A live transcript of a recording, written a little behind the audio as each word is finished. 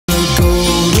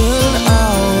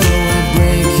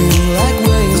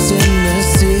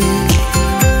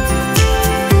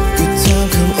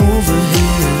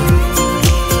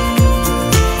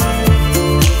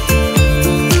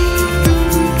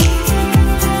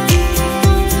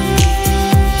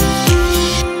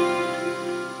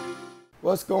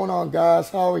What's going on, guys?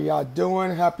 How are y'all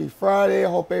doing? Happy Friday. I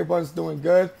hope everyone's doing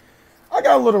good. I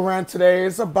got a little rant today.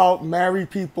 It's about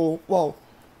married people, well,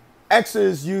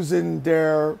 exes using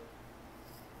their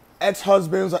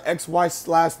ex-husband's or ex-wife's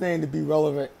last name to be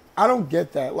relevant. I don't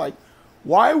get that. Like,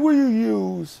 why would you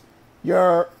use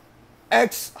your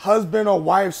ex-husband or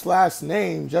wife's last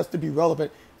name just to be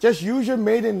relevant? Just use your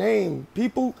maiden name.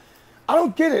 People, I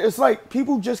don't get it. It's like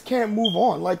people just can't move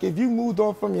on. Like, if you moved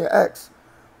on from your ex,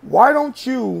 why don't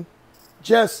you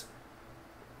just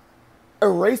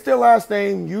erase their last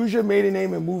name, use your maiden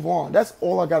name, and move on? That's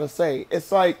all I gotta say.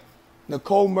 It's like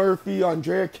Nicole Murphy,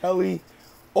 Andrea Kelly,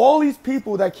 all these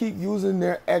people that keep using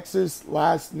their ex's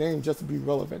last name just to be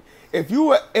relevant.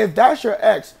 If that's your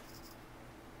ex,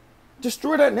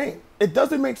 destroy that name. It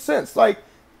doesn't make sense. Like,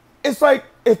 it's like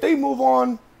if they move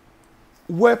on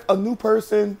with a new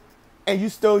person and you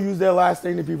still use their last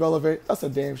name to be relevant, that's a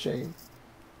damn shame.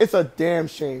 It's a damn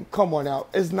shame. Come on out.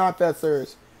 It's not that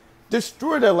serious.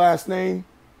 Destroy their last name.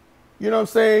 You know what I'm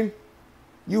saying?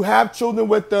 You have children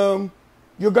with them.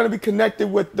 You're going to be connected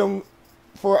with them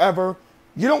forever.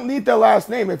 You don't need their last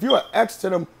name. If you're an ex to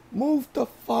them, move the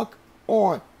fuck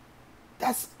on.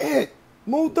 That's it.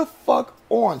 Move the fuck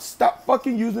on. Stop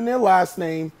fucking using their last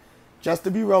name just to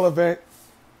be relevant.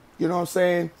 You know what I'm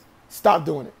saying? Stop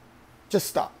doing it. Just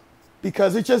stop.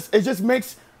 Because it just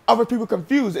makes other people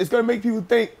confused. It's going to make people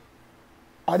think,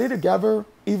 are they together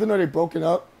even though they're broken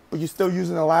up, but you're still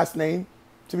using the last name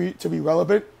to be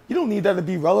relevant? You don't need that to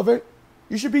be relevant.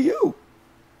 You should be you.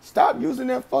 Stop using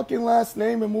that fucking last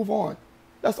name and move on.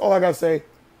 That's all I got to say.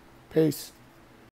 Peace.